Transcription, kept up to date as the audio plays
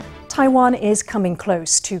Taiwan is coming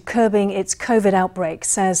close to curbing its COVID outbreak,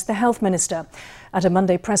 says the health minister. At a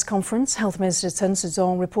Monday press conference, Health Minister Chen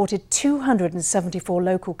Shizhong reported 274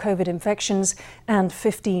 local COVID infections and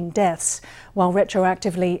 15 deaths, while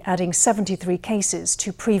retroactively adding 73 cases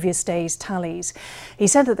to previous days' tallies. He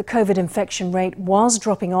said that the COVID infection rate was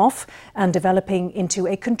dropping off and developing into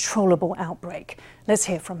a controllable outbreak. Let's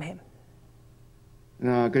hear from him.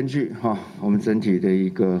 那根据我们整体的一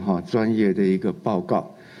个专业的一个报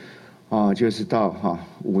告就是到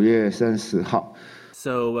5月30号。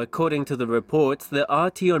 So, according to the reports, the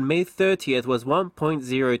RT on May 30th was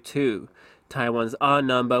 1.02. Taiwan's R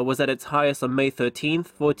number was at its highest on May 13th,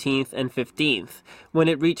 14th, and 15th, when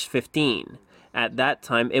it reached 15. At that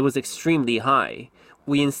time, it was extremely high.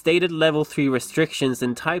 We instated Level 3 restrictions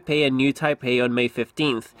in Taipei and New Taipei on May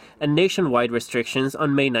 15th, and nationwide restrictions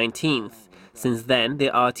on May 19th. Since then, the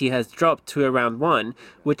RT has dropped to around 1,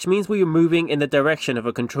 which means we are moving in the direction of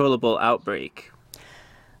a controllable outbreak.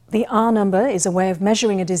 The R number is a way of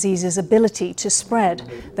measuring a disease's ability to spread.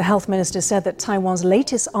 The health minister said that Taiwan's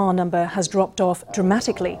latest R number has dropped off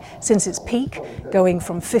dramatically since its peak, going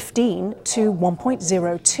from 15 to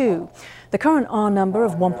 1.02. The current R number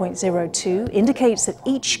of 1.02 indicates that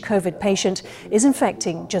each COVID patient is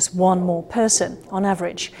infecting just one more person on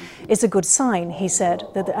average. It's a good sign, he said,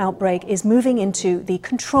 that the outbreak is moving into the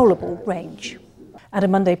controllable range. At a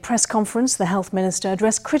Monday press conference, the health minister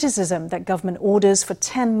addressed criticism that government orders for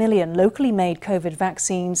 10 million locally made COVID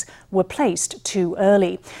vaccines were placed too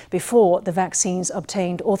early, before the vaccines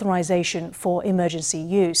obtained authorization for emergency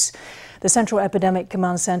use. The Central Epidemic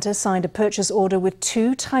Command Center signed a purchase order with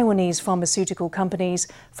 2 Taiwanese pharmaceutical companies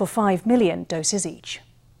for 5 million doses each.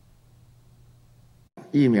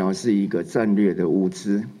 疫苗是一个战略的物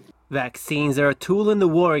资。 Vaccines are a tool in the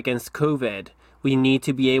war against COVID. We need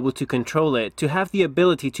to be able to control it, to have the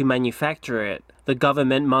ability to manufacture it. The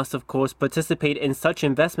government must, of course, participate in such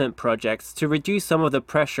investment projects to reduce some of the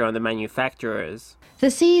pressure on the manufacturers. The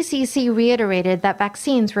CECC reiterated that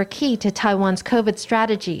vaccines were key to Taiwan's COVID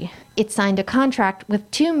strategy. It signed a contract with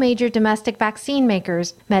 2 major domestic vaccine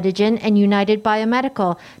makers, Medigen and United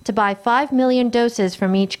Biomedical, to buy 5 million doses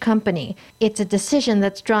from each company. It's a decision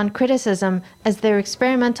that's drawn criticism, as their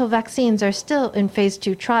experimental vaccines are still in phase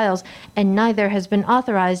 2 trials, and neither has been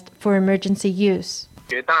authorized for emergency use.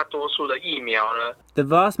 The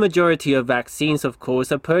vast majority of vaccines, of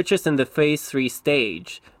course, are purchased in the phase 3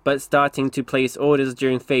 stage. But starting to place orders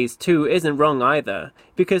during phase 2 isn't wrong either,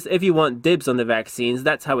 because if you want dibs on the vaccines,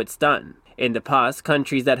 that's how it's done. In the past,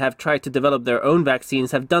 countries that have tried to develop their own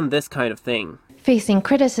vaccines have done this kind of thing. Facing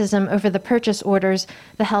criticism over the purchase orders,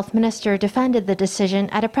 the health minister defended the decision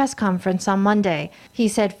at a press conference on Monday. He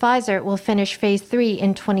said Pfizer will finish phase 3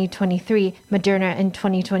 in 2023, Moderna in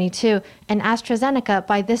 2022, and AstraZeneca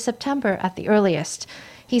by this September at the earliest.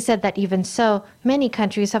 He said that even so, many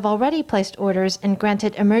countries have already placed orders and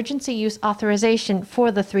granted emergency use authorization for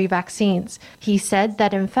the 3 vaccines. He said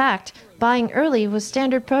that, in fact, buying early was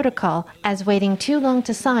standard protocol, as waiting too long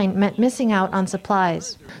to sign meant missing out on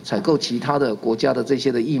supplies. 采购其他的国家的这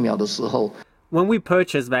些的疫苗的时候， When we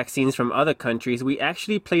purchase vaccines from other countries, we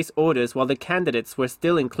actually place orders while the candidates were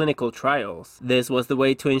still in clinical trials. This was the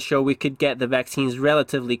way to ensure we could get the vaccines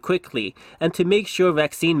relatively quickly, and to make sure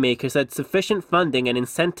vaccine makers had sufficient funding and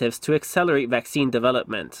incentives to accelerate vaccine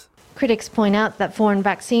development. Critics point out that foreign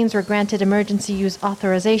vaccines were granted emergency use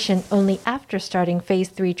authorization only after starting phase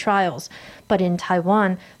 3 trials. But in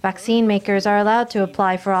Taiwan, vaccine makers are allowed to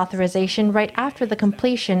apply for authorization right after the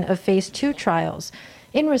completion of phase 2 trials.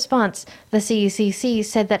 In response, the CECC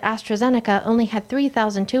said that AstraZeneca only had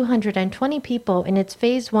 3,220 people in its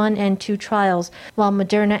phase 1 and 2 trials, while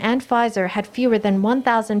Moderna and Pfizer had fewer than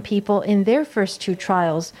 1,000 people in their first 2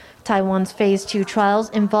 trials. Taiwan's phase 2 trials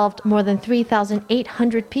involved more than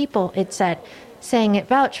 3,800 people, it said, saying it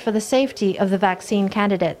vouched for the safety of the vaccine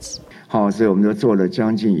candidates. 所以我们就做了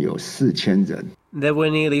将近有4000人。 There were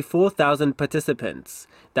nearly 4,000 participants.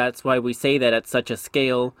 That's why we say that at such a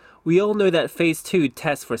scale. We all know that phase 2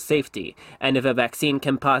 tests for safety, and if a vaccine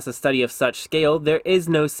can pass a study of such scale, there is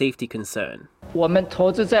no safety concern. 我们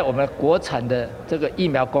投资在我们国产的这个疫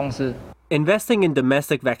苗公司。 Investing in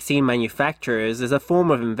domestic vaccine manufacturers is a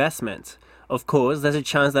form of investment. Of course, there's a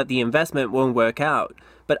chance that the investment won't work out.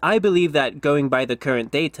 But I believe that, going by the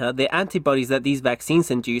current data, the antibodies that these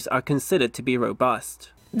vaccines induce are considered to be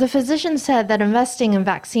robust. The physician said that investing in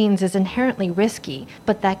vaccines is inherently risky,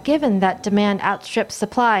 but that given that demand outstrips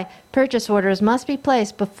supply, purchase orders must be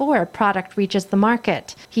placed before a product reaches the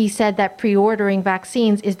market. He said that pre-ordering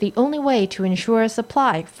vaccines is the only way to ensure a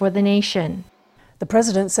supply for the nation. The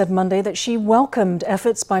president said Monday that she welcomed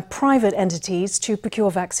efforts by private entities to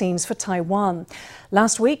procure vaccines for Taiwan.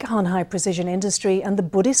 Last week, Hanhai Precision Industry and the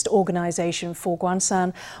Buddhist Organization for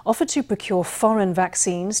Guansan offered to procure foreign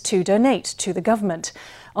vaccines to donate to the government.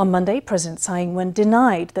 On Monday, President Tsai Ing-wen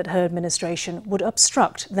denied that her administration would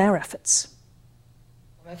obstruct their efforts.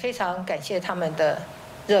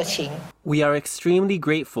 We are extremely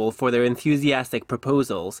grateful for their enthusiastic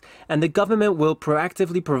proposals, and the government will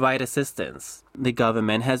proactively provide assistance. The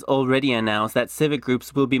government has already announced that civic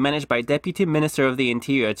groups will be managed by Deputy Minister of the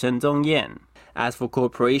Interior Chen Zhongyan. As for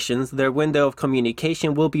corporations, their window of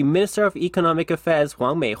communication will be Minister of Economic Affairs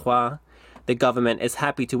Huang Meihua. The government is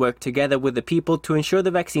happy to work together with the people to ensure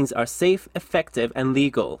the vaccines are safe, effective, and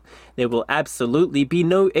legal. There will absolutely be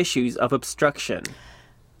no issues of obstruction.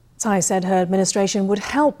 Tsai said her administration would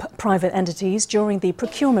help private entities during the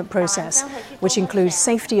procurement process, which includes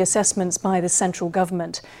safety assessments by the central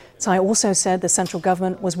government. Tsai also said the central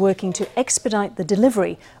government was working to expedite the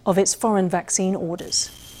delivery of its foreign vaccine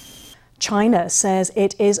orders. China says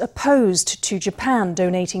it is opposed to Japan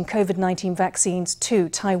donating COVID-19 vaccines to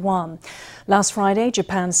Taiwan. Last Friday,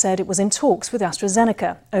 Japan said it was in talks with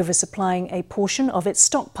AstraZeneca over supplying a portion of its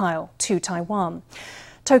stockpile to Taiwan.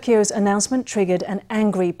 Tokyo's announcement triggered an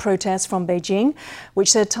angry protest from Beijing,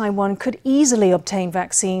 which said Taiwan could easily obtain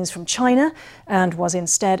vaccines from China and was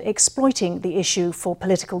instead exploiting the issue for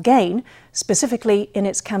political gain, specifically in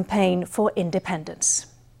its campaign for independence.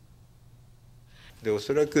 We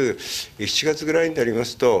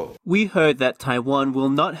heard that Taiwan will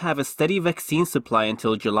not have a steady vaccine supply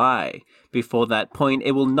until July. Before that point,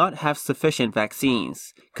 it will not have sufficient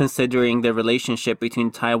vaccines. Considering the relationship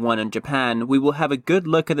between Taiwan and Japan, we will have a good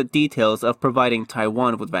look at the details of providing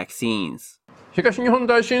Taiwan with vaccines. During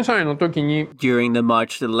the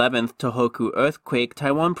March 11th Tohoku earthquake,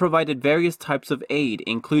 Taiwan provided various types of aid,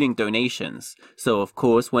 including donations. So, of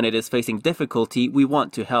course, when it is facing difficulty, we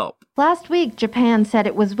want to help. Last week, Japan said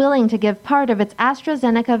it was willing to give part of its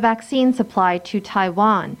AstraZeneca vaccine supply to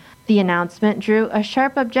Taiwan. The announcement drew a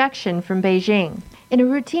sharp objection from Beijing. In a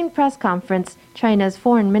routine press conference, China's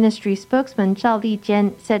Foreign Ministry spokesman Zhao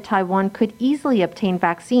Lijian said Taiwan could easily obtain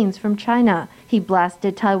vaccines from China. He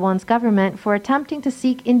blasted Taiwan's government for attempting to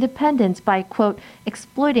seek independence by, quote,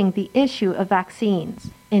 exploiting the issue of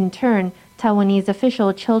vaccines. In turn, Taiwanese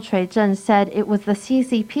official Chiu Trui-zhen said it was the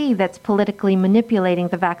CCP that's politically manipulating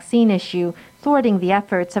the vaccine issue, thwarting the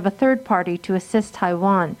efforts of a third party to assist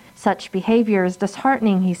Taiwan. Such behavior is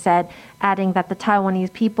disheartening, he said, adding that the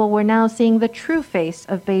Taiwanese people were now seeing the true face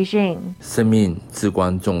of Beijing. 生命至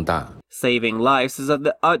关重大. Saving lives is of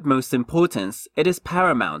the utmost importance. It is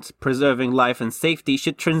paramount. Preserving life and safety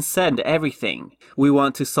should transcend everything. We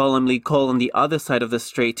want to solemnly call on the other side of the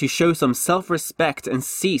strait to show some self-respect and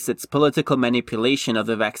cease its political manipulation of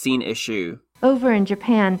the vaccine issue. Over in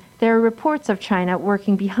Japan, there are reports of China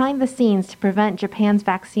working behind the scenes to prevent Japan's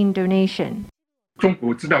vaccine donation.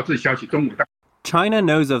 China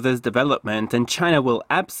knows of this development, and China will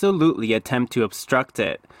absolutely attempt to obstruct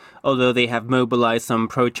it. Although they have mobilized some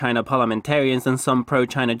pro-China parliamentarians and some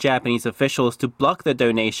pro-China Japanese officials to block the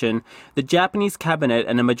donation, the Japanese cabinet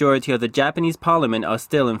and a majority of the Japanese parliament are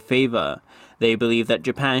still in favor. They believe that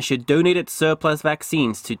Japan should donate its surplus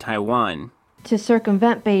vaccines to Taiwan. To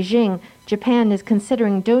circumvent Beijing, Japan is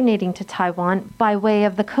considering donating to Taiwan by way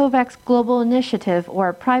of the COVAX Global Initiative, or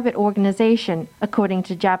a private organization, according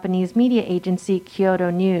to Japanese media agency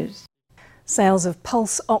Kyodo News. Sales of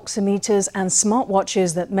pulse oximeters and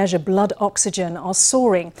smartwatches that measure blood oxygen are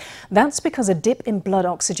soaring. That's because a dip in blood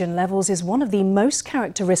oxygen levels is one of the most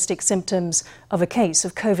characteristic symptoms of a case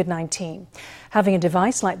of COVID-19. Having a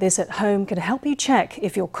device like this at home can help you check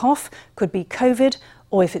if your cough could be COVID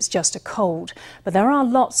or if it's just a cold. But there are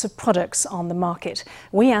lots of products on the market.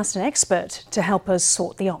 We asked an expert to help us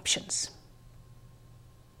sort the options.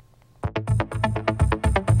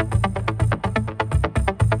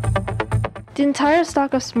 The entire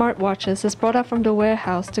stock of smartwatches is brought up from the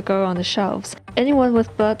warehouse to go on the shelves. Anyone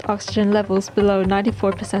with blood oxygen levels below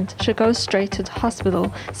 94% should go straight to the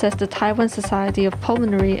hospital, says the Taiwan Society of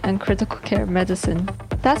Pulmonary and Critical Care Medicine.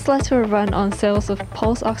 That's led to a run on sales of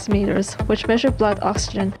pulse oximeters, which measure blood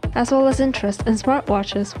oxygen, as well as interest in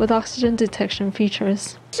smartwatches with oxygen detection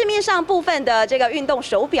features.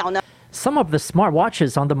 Some of the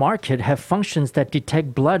smartwatches on the market have functions that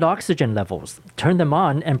detect blood oxygen levels. Turn them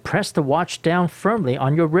on and press the watch down firmly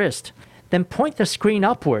on your wrist. Then point the screen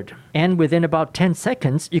upward, and within about 10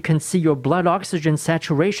 seconds, you can see your blood oxygen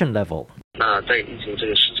saturation level.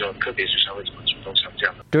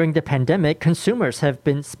 During the pandemic, consumers have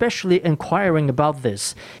been specially inquiring about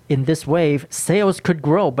this. In this wave, sales could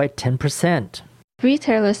grow by 10%.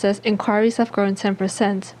 Retailer says inquiries have grown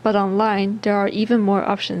 10%, but online there are even more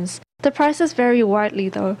options. The prices vary widely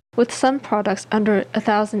though, with some products under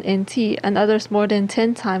 1,000 NT and others more than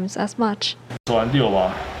 10 times as much.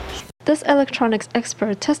 This electronics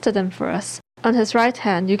expert tested them for us. On his right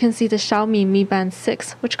hand, you can see the Xiaomi Mi Band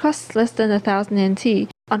 6, which costs less than 1,000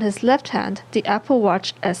 NT. On his left hand, the Apple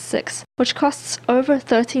Watch S6, which costs over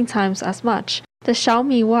 13 times as much. The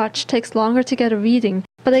Xiaomi watch takes longer to get a reading,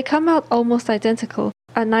 but they come out almost identical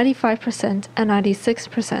at 95% and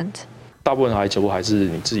 96%.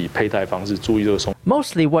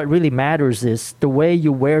 Mostly what really matters is the way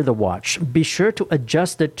you wear the watch. Be sure to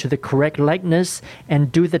adjust it to the correct likeness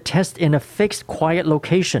and do the test in a fixed, quiet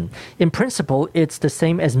location. In principle, it's the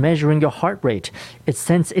same as measuring your heart rate. It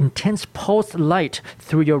sends intense pulsed light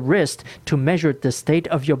through your wrist to measure the state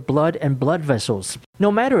of your blood and blood vessels.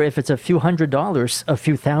 No matter if it's a few $100s, a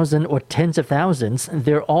few thousand, or tens of thousands,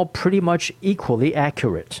 they're all pretty much equally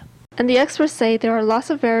accurate. And the experts say there are lots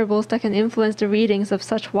of variables that can influence the readings of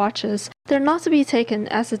such watches. They're not to be taken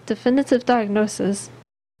as a definitive diagnosis.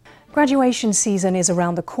 Graduation season is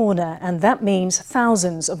around the corner, and that means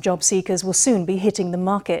thousands of job seekers will soon be hitting the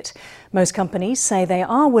market. Most companies say they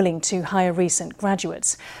are willing to hire recent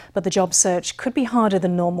graduates, but the job search could be harder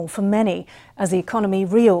than normal for many as the economy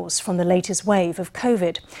reels from the latest wave of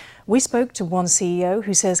COVID. We spoke to one CEO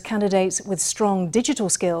who says candidates with strong digital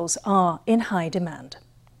skills are in high demand.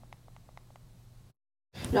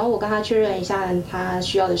 A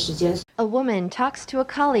woman talks to a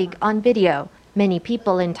colleague on video. Many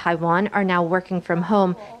people in Taiwan are now working from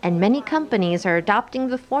home, and many companies are adopting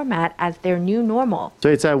the format as their new normal.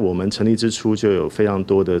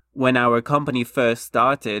 When our company first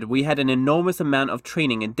started, we had an enormous amount of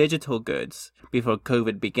training in digital goods. Before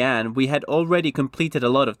COVID began, we had already completed a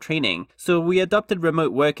lot of training, so we adopted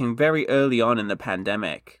remote working very early on in the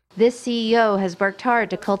pandemic. This CEO has worked hard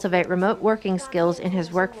to cultivate remote working skills in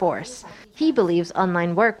his workforce. He believes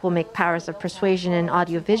online work will make powers of persuasion in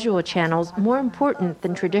audiovisual channels more important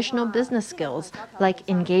than traditional business skills, like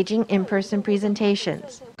engaging in-person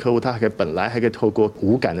presentations.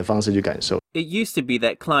 It used to be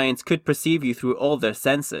that clients could perceive you through all their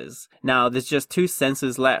senses. Now there's just two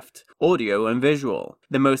senses left, audio and visual.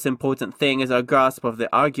 The most important thing is our grasp of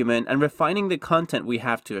the argument and refining the content we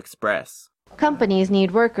have to express. Companies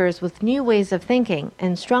need workers with new ways of thinking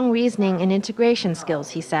and strong reasoning and integration skills,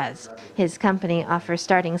 he says. His company offers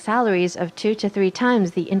starting salaries of 2 to 3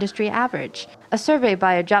 times the industry average. A survey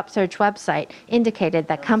by a job search website indicated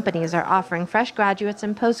that companies are offering fresh graduates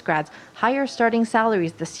and postgrads higher starting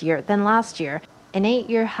salaries this year than last year, an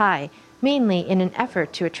 8-year high, mainly in an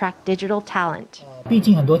effort to attract digital talent.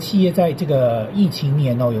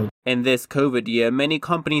 In this COVID year, many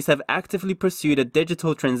companies have actively pursued a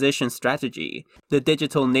digital transition strategy. The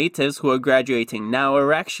digital natives who are graduating now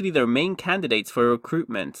are actually their main candidates for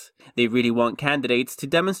recruitment. They really want candidates to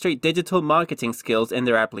demonstrate digital marketing skills in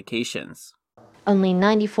their applications. Only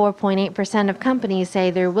 94.8% of companies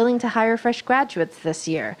say they're willing to hire fresh graduates this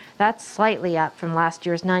year. That's slightly up from last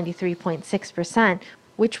year's 93.6%,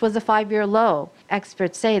 which was a 5-year low.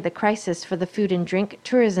 Experts say the crisis for the food and drink,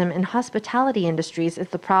 tourism, and hospitality industries is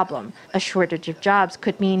the problem. A shortage of jobs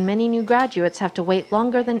could mean many new graduates have to wait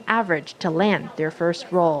longer than average to land their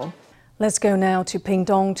first role. Let's go now to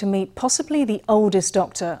Pingdong to meet possibly the oldest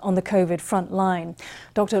doctor on the COVID front line.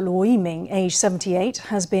 Dr. Luo Yiming, age 78,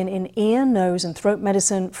 has been in ear, nose and throat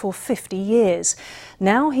medicine for 50 years.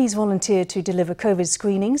 Now he's volunteered to deliver COVID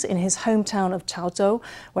screenings in his hometown of Chaozhou,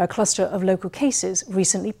 where a cluster of local cases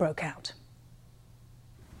recently broke out.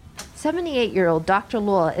 78-year-old Dr.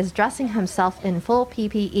 Luo is dressing himself in full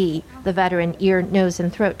PPE. The veteran ear, nose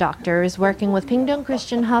and throat doctor is working with Pingdong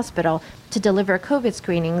Christian Hospital to deliver COVID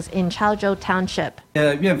screenings in Chaozhou Township.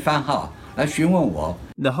 The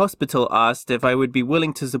hospital asked if I would be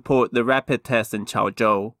willing to support the rapid test in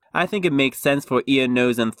Chaozhou. I think it makes sense for ear,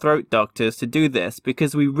 nose and throat doctors to do this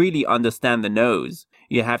because we really understand the nose.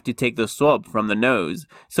 You have to take the swab from the nose,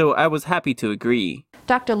 so I was happy to agree.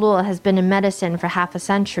 Dr. Luo has been in medicine for half a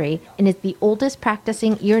century and is the oldest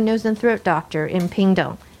practicing ear, nose and throat doctor in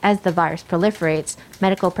Pingdong. As the virus proliferates,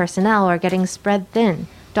 medical personnel are getting spread thin.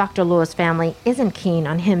 Dr. Luo's family isn't keen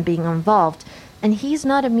on him being involved, and he's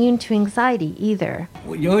not immune to anxiety either. I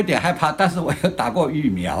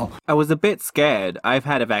was a bit scared. I've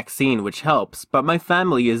had a vaccine which helps, but my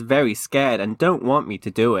family is very scared and don't want me to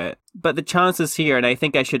do it. But the chance is here and I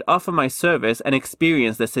think I should offer my service and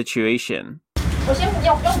experience the situation.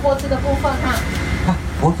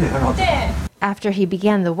 After he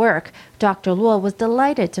began the work, Dr. Luo was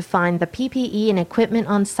delighted to find the PPE and equipment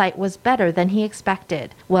on site was better than he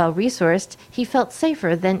expected. Well-resourced, he felt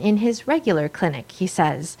safer than in his regular clinic, he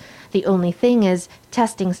says. The only thing is,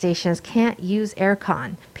 testing stations can't use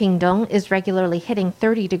aircon. Pingdong is regularly hitting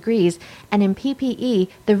 30 degrees, and in PPE,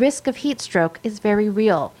 the risk of heat stroke is very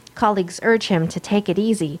real. Colleagues urge him to take it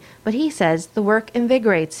easy, but he says the work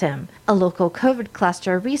invigorates him. A local COVID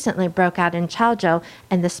cluster recently broke out in Chaozhou,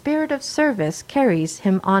 and the spirit of service carries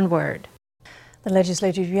him onward. The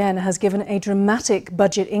Legislative Yuan has given a dramatic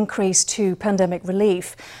budget increase to pandemic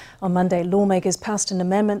relief. On Monday, lawmakers passed an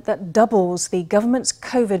amendment that doubles the government's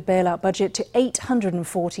COVID bailout budget to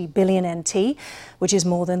 840 billion NT, which is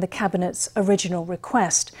more than the Cabinet's original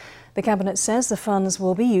request. The Cabinet says the funds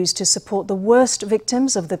will be used to support the worst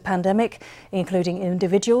victims of the pandemic, including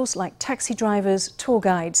individuals like taxi drivers, tour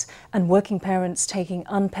guides, and working parents taking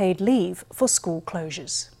unpaid leave for school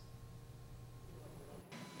closures.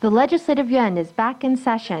 The Legislative Yuan is back in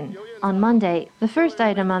session. On Monday, the first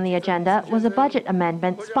item on the agenda was a budget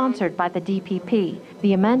amendment sponsored by the DPP.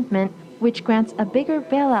 The amendment, which grants a bigger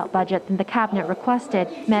bailout budget than the Cabinet requested,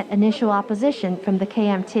 met initial opposition from the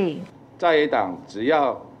KMT.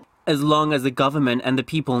 As long as the government and the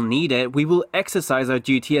people need it, we will exercise our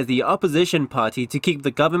duty as the opposition party to keep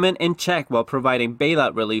the government in check while providing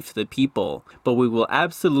bailout relief to the people. But we will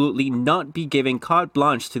absolutely not be giving carte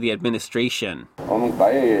blanche to the administration.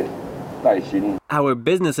 Our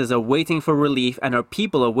businesses are waiting for relief and our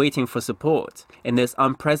people are waiting for support. In this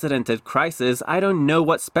unprecedented crisis, I don't know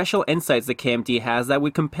what special insights the KMT has that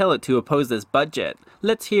would compel it to oppose this budget.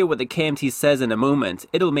 Let's hear what the KMT says in a moment.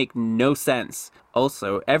 It'll make no sense.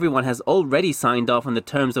 Also, everyone has already signed off on the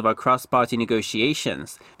terms of our cross-party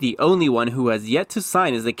negotiations. The only one who has yet to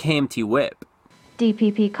sign is the KMT whip.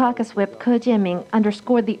 DPP caucus whip Ke Jianming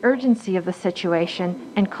underscored the urgency of the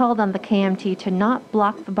situation and called on the KMT to not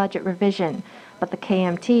block the budget revision. But the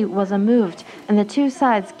KMT was unmoved, and the two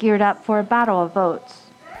sides geared up for a battle of votes.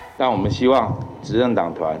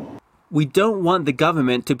 We don't want the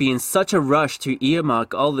government to be in such a rush to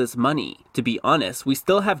earmark all this money. To be honest, we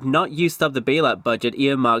still have not used up the bailout budget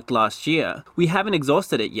earmarked last year. We haven't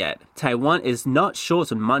exhausted it yet. Taiwan is not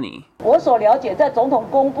short on money.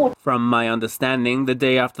 From my understanding, the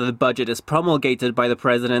day after the budget is promulgated by the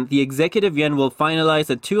president, the Executive Yuan will finalize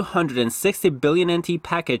a 260 billion NT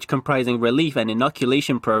package comprising relief and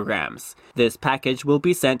inoculation programs. This package will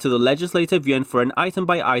be sent to the Legislative Yuan for an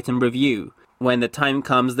item-by-item review. When the time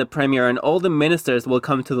comes, the Premier and all the ministers will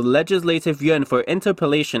come to the Legislative Yuan for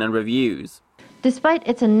interpellation and reviews. Despite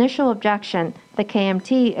its initial objection, the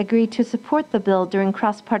KMT agreed to support the bill during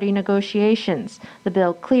cross-party negotiations. The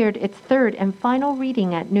bill cleared its third and final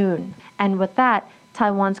reading at noon. And with that,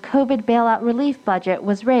 Taiwan's COVID bailout relief budget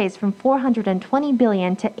was raised from 420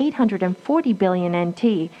 billion to 840 billion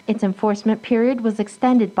NT. Its enforcement period was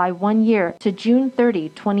extended by 1 year to June 30,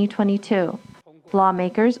 2022.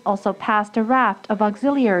 Lawmakers also passed a raft of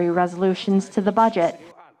auxiliary resolutions to the budget.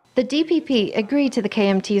 The DPP agreed to the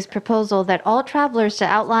KMT's proposal that all travelers to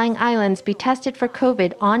outlying islands be tested for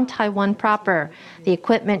COVID on Taiwan proper. The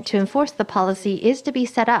equipment to enforce the policy is to be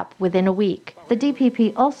set up within a week. The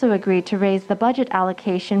DPP also agreed to raise the budget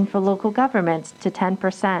allocation for local governments to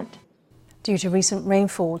 10%. Due to recent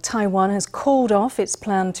rainfall, Taiwan has called off its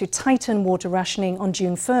plan to tighten water rationing on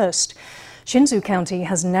June 1st. Hsinchu County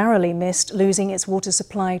has narrowly missed losing its water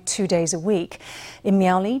supply 2 days a week. In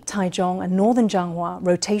Miaoli, Taichung and northern Changhua,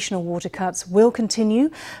 rotational water cuts will continue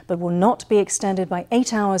but will not be extended by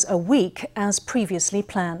 8 hours a week as previously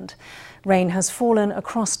planned. Rain has fallen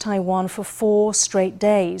across Taiwan for 4 straight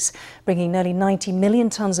days, bringing nearly 90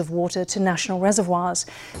 million tons of water to national reservoirs.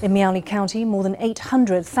 In Miaoli County, more than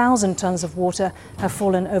 800,000 tons of water have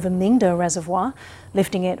fallen over Mingde Reservoir,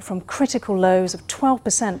 lifting it from critical lows of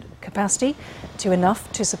 12% capacity to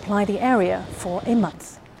enough to supply the area for a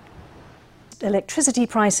month. Electricity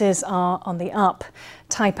prices are on the up.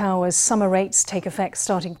 Taipower's summer rates take effect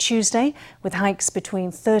starting Tuesday, with hikes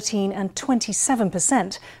between 13% and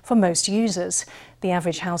 27% for most users. The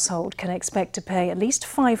average household can expect to pay at least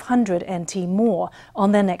 500 NT more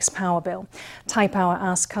on their next power bill. Taipower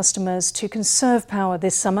asks customers to conserve power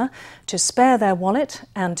this summer, to spare their wallet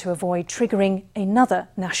and to avoid triggering another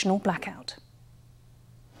national blackout.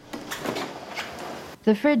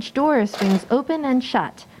 The fridge door swings open and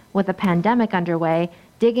shut. With a pandemic underway,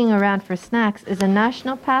 digging around for snacks is a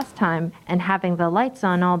national pastime, and having the lights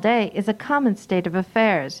on all day is a common state of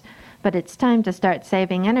affairs. But it's time to start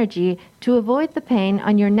saving energy to avoid the pain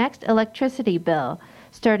on your next electricity bill.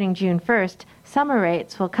 Starting June 1st, summer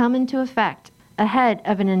rates will come into effect, ahead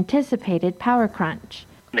of an anticipated power crunch.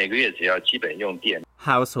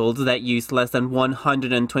 Households that use less than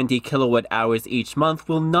 120 kilowatt hours each month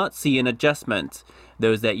will not see an adjustment.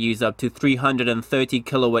 Those that use up to 330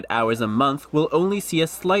 kilowatt hours a month will only see a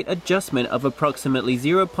slight adjustment of approximately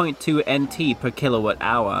 0.2 NT per kilowatt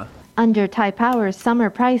hour. Under Taipower's summer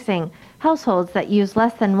pricing, households that use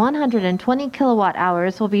less than 120 kilowatt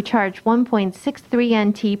hours will be charged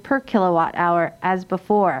 1.63 NT per kilowatt hour as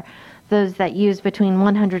before. Those that use between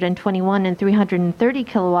 121 and 330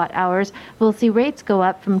 kilowatt hours will see rates go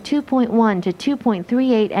up from 2.1 to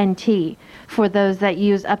 2.38 NT. For those that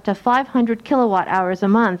use up to 500 kilowatt hours a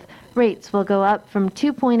month, rates will go up from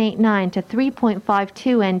 2.89 to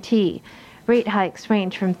 3.52 NT. Rate hikes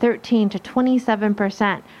range from 13 to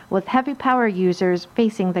 27%, with heavy power users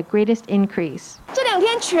facing the greatest increase.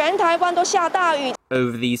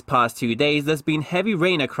 Over these past 2 days, there's been heavy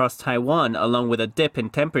rain across Taiwan, along with a dip in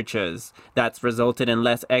temperatures. That's resulted in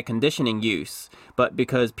less air conditioning use. But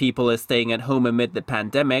because people are staying at home amid the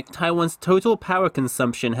pandemic, Taiwan's total power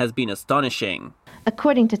consumption has been astonishing.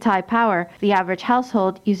 According to Taipower, the average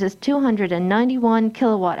household uses 291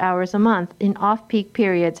 kilowatt hours a month in off-peak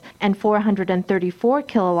periods and 434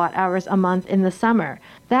 kilowatt hours a month in the summer.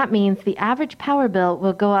 That means the average power bill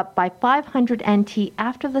will go up by 500 NT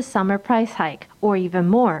after the summer price hike, or even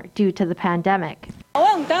more due to the pandemic.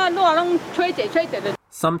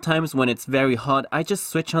 Sometimes when it's very hot, I just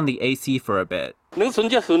switch on the AC for a bit. You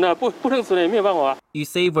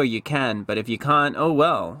save where you can, but if you can't, oh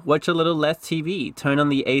well. Watch a little less TV, turn on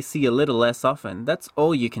the AC a little less often. That's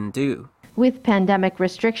all you can do. With pandemic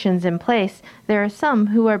restrictions in place, there are some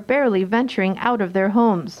who are barely venturing out of their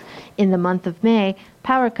homes. In the month of May,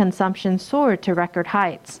 power consumption soared to record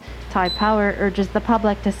heights. Taipower urges the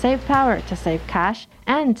public to save power to save cash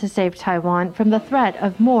and to save Taiwan from the threat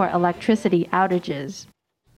of more electricity outages.